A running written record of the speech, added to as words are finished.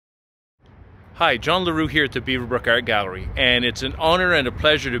Hi, John Leroux here at the Beaverbrook Art Gallery, and it's an honor and a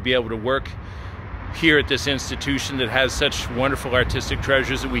pleasure to be able to work here at this institution that has such wonderful artistic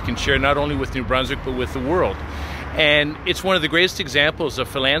treasures that we can share not only with New Brunswick but with the world. And it's one of the greatest examples of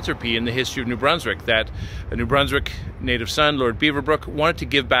philanthropy in the history of New Brunswick, that a New Brunswick native son, Lord Beaverbrook, wanted to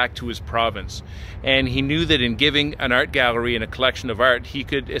give back to his province. And he knew that in giving an art gallery and a collection of art, he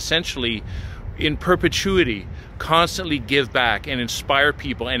could essentially, in perpetuity, constantly give back and inspire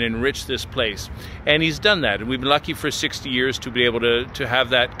people and enrich this place. And he's done that, and we've been lucky for 60 years to be able to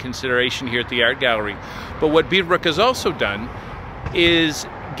have that consideration here at the art gallery. But what Beaverbrook has also done is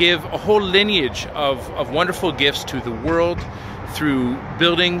give a whole lineage of wonderful gifts to the world through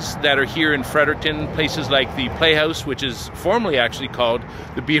buildings that are here in Fredericton, places like the Playhouse, which is formerly actually called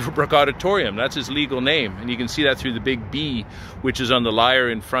the Beaverbrook Auditorium. That's his legal name, and you can see that through the big B, which is on the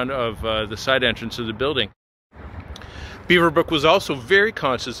lyre in front of the side entrance of the building. Beaverbrook was also very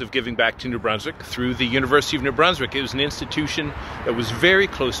conscious of giving back to New Brunswick through the University of New Brunswick. It was an institution that was very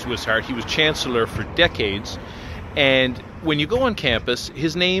close to his heart. He was chancellor for decades, and when you go on campus,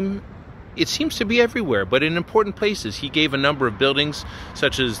 his name, it seems to be everywhere, but in important places. He gave a number of buildings,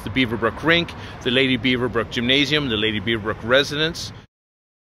 such as the Beaverbrook Rink, the Lady Beaverbrook Gymnasium, the Lady Beaverbrook Residence.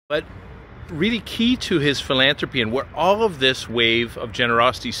 But really key to his philanthropy and where all of this wave of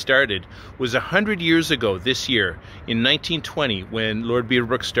generosity started was 100 years ago this year, in 1920, when Lord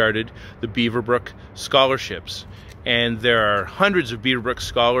Beaverbrook started the Beaverbrook Scholarships. And there are hundreds of Beaverbrook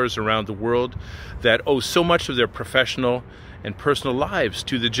scholars around the world that owe so much of their professional and personal lives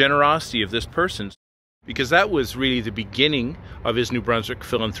to the generosity of this person, because that was really the beginning of his New Brunswick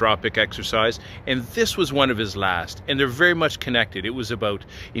philanthropic exercise, and this was one of his last, and they're very much connected. It was about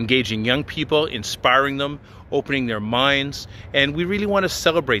engaging young people, inspiring them, opening their minds, and we really want to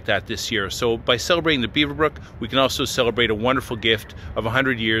celebrate that this year. So by celebrating the Beaverbrook, we can also celebrate a wonderful gift of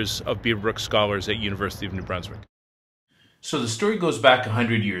 100 years of Beaverbrook scholars at University of New Brunswick. So the story goes back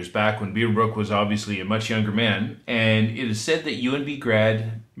 100 years, back when Beaverbrook was obviously a much younger man, and it is said that UNB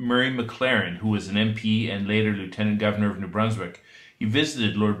grad Murray McLaren, who was an MP and later Lieutenant Governor of New Brunswick, he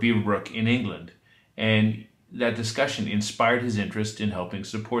visited Lord Beaverbrook in England, and that discussion inspired his interest in helping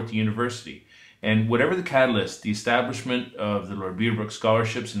support the university. And whatever the catalyst, the establishment of the Lord Beaverbrook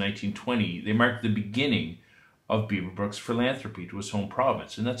Scholarships in 1920, they marked the beginning of Beaverbrook's philanthropy to his home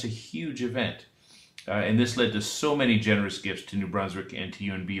province, and that's a huge event. And this led to so many generous gifts to New Brunswick and to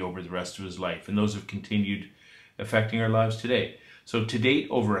UNB over the rest of his life, and those have continued affecting our lives today. So to date,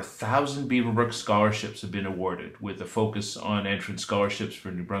 over 1,000 Beaverbrook scholarships have been awarded, with a focus on entrance scholarships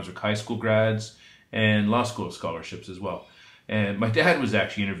for New Brunswick high school grads and law school scholarships as well. And my dad was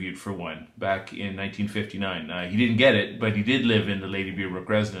actually interviewed for one back in 1959. He didn't get it, but he did live in the Lady Beaverbrook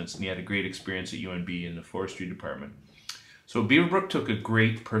residence, and he had a great experience at UNB in the forestry department. So Beaverbrook took a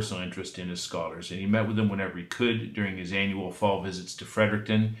great personal interest in his scholars, and he met with them whenever he could during his annual fall visits to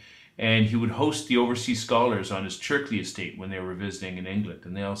Fredericton, and he would host the overseas scholars on his Cherkley estate when they were visiting in England,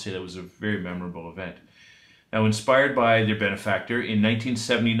 and they all say that was a very memorable event. Now, inspired by their benefactor, in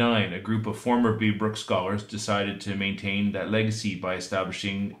 1979, a group of former Beaverbrook scholars decided to maintain that legacy by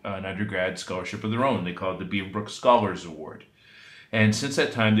establishing an undergrad scholarship of their own. They called it the Beaverbrook Scholars Award. And since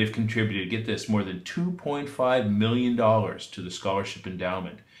that time, they've contributed, get this, more than $2.5 million to the scholarship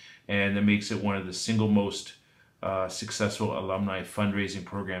endowment. And that makes it one of the single most successful alumni fundraising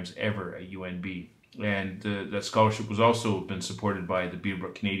programs ever at UNB. And that scholarship was also been supported by the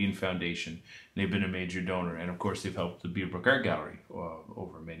Beaverbrook Canadian Foundation. And they've been a major donor. And of course, they've helped the Beaverbrook Art Gallery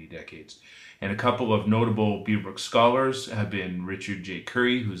over many decades. And a couple of notable Beaverbrook scholars have been Richard J.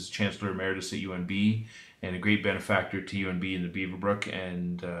 Curry, who's Chancellor Emeritus at UNB, and a great benefactor to UNB and the Beaverbrook,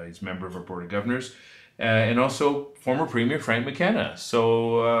 and he's a member of our Board of Governors, and also former Premier Frank McKenna.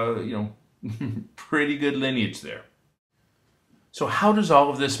 So, you know, pretty good lineage there. So how does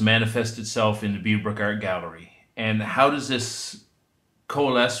all of this manifest itself in the Beaverbrook Art Gallery? And how does this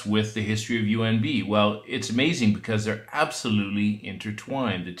coalesce with the history of UNB? Well, it's amazing because they're absolutely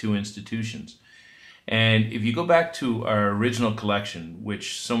intertwined, the two institutions. And if you go back to our original collection,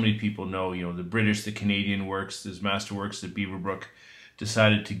 which so many people know, you know, the British, the Canadian works, these masterworks that Beaverbrook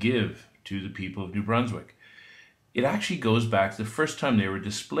decided to give to the people of New Brunswick, it actually goes back to the first time they were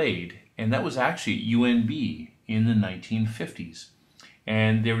displayed, and that was actually at UNB in the 1950s.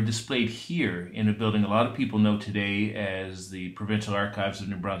 And they were displayed here in a building a lot of people know today as the Provincial Archives of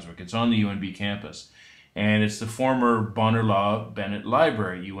New Brunswick. It's on the UNB campus, and it's the former Bonner Law Bennett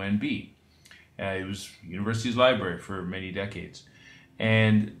Library, UNB. It was university's library for many decades.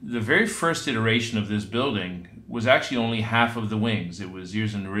 And the very first iteration of this building was actually only half of the wings.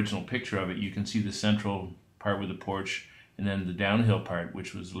 Here's an original picture of it. You can see the central part with the porch and then the downhill part,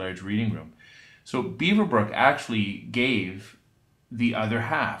 which was a large reading room. So Beaverbrook actually gave the other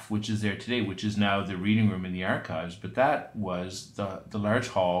half, which is there today, which is now the reading room in the archives, but that was the large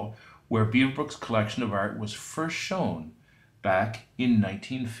hall where Beaverbrook's collection of art was first shown back in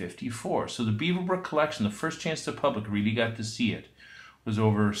 1954. So the Beaverbrook collection, the first chance the public really got to see it, was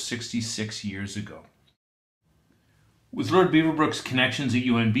over 66 years ago. With Lord Beaverbrook's connections at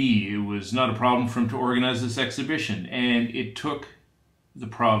UNB, it was not a problem for him to organize this exhibition, and it took the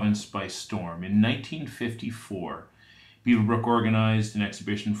province by storm. In 1954, Beaverbrook organized an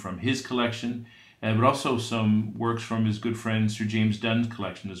exhibition from his collection, but also some works from his good friend Sir James Dunn's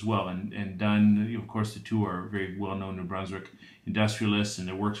collection as well. And Dunn, of course, the two are very well-known New Brunswick industrialists, and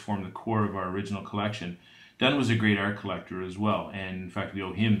their works form the core of our original collection. Dunn was a great art collector as well, and in fact we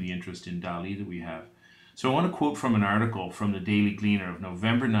owe him the interest in Dali that we have. So I want to quote from an article from the Daily Gleaner of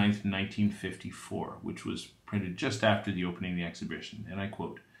November 9th, 1954, which was printed just after the opening of the exhibition, and I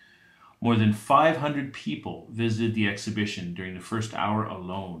quote, "More than 500 people visited the exhibition during the first hour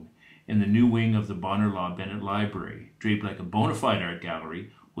alone, in the new wing of the Bonner Law Bennett Library, draped like a bona fide art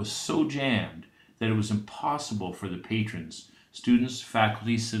gallery, was so jammed that it was impossible for the patrons, students,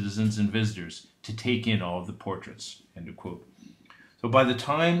 faculty, citizens, and visitors to take in all of the portraits." End of quote. So by the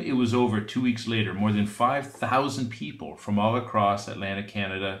time it was over 2 weeks later, more than 5,000 people from all across Atlantic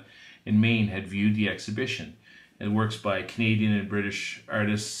Canada and Maine had viewed the exhibition. And works by Canadian and British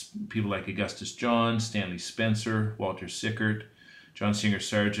artists, people like Augustus John, Stanley Spencer, Walter Sickert, John Singer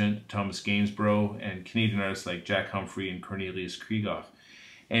Sargent, Thomas Gainsborough, and Canadian artists like Jack Humphrey and Cornelius Krieghoff.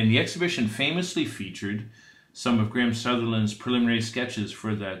 And the exhibition famously featured some of Graham Sutherland's preliminary sketches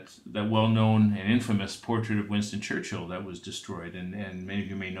for that well-known and infamous portrait of Winston Churchill that was destroyed. And many of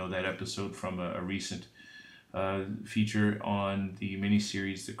you may know that episode from a recent feature on the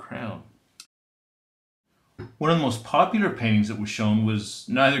miniseries The Crown. One of the most popular paintings that was shown was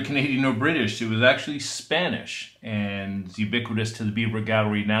neither Canadian nor British. It was actually Spanish, and it's ubiquitous to the Beaverbrook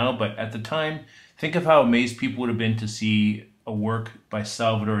Gallery now, but at the time, think of how amazed people would have been to see a work by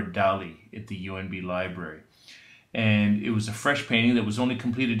Salvador Dali at the UNB library. And it was a fresh painting that was only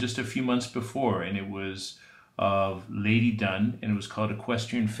completed just a few months before, and it was of Lady Dunn, and it was called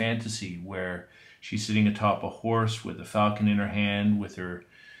Equestrian Fantasy, where she's sitting atop a horse with a falcon in her hand, with her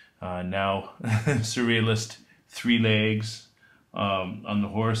now surrealist 3 legs on the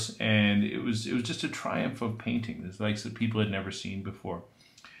horse, and it was just a triumph of painting. There's likes that people had never seen before.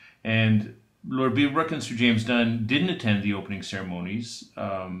 And Lord Beaverbrook and Sir James Dunn didn't attend the opening ceremonies,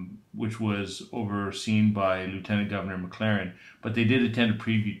 which was overseen by Lieutenant Governor McLaren, but they did attend a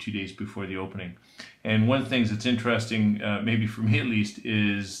preview 2 days before the opening. And one of the things that's interesting, maybe for me at least,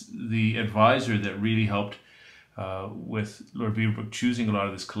 is the advisor that really helped with Lord Beaverbrook choosing a lot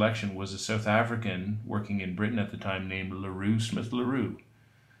of this collection was a South African working in Britain at the time named Leroux, Smith Leroux.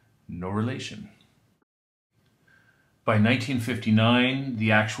 No relation. By 1959,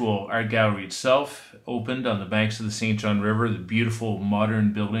 the actual art gallery itself opened on the banks of the St. John River, the beautiful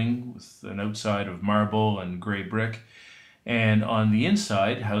modern building with an outside of marble and gray brick. And on the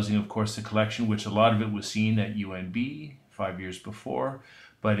inside, housing, of course, the collection, which a lot of it was seen at UNB 5 years before.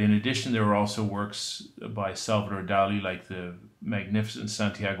 But in addition, there were also works by Salvador Dali, like the magnificent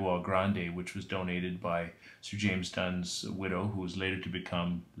Santiago el Grande, which was donated by Sir James Dunn's widow, who was later to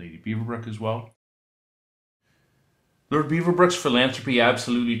become Lady Beaverbrook as well. Lord Beaverbrook's philanthropy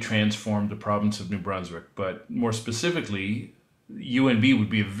absolutely transformed the province of New Brunswick, but more specifically, UNB would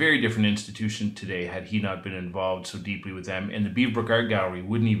be a very different institution today had he not been involved so deeply with them, and the Beaverbrook Art Gallery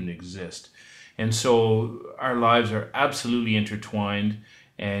wouldn't even exist. And so our lives are absolutely intertwined,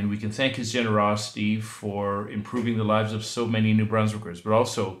 and we can thank his generosity for improving the lives of so many New Brunswickers, but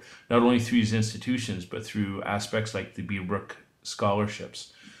also not only through his institutions, but through aspects like the Beaverbrook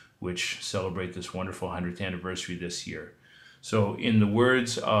Scholarships, which celebrate this wonderful 100th anniversary this year. So in the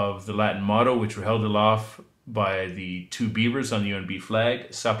words of the Latin motto, which were held aloft by the 2 beavers on the UNB flag,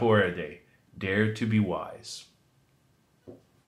 Sapo Erde, dare to be wise.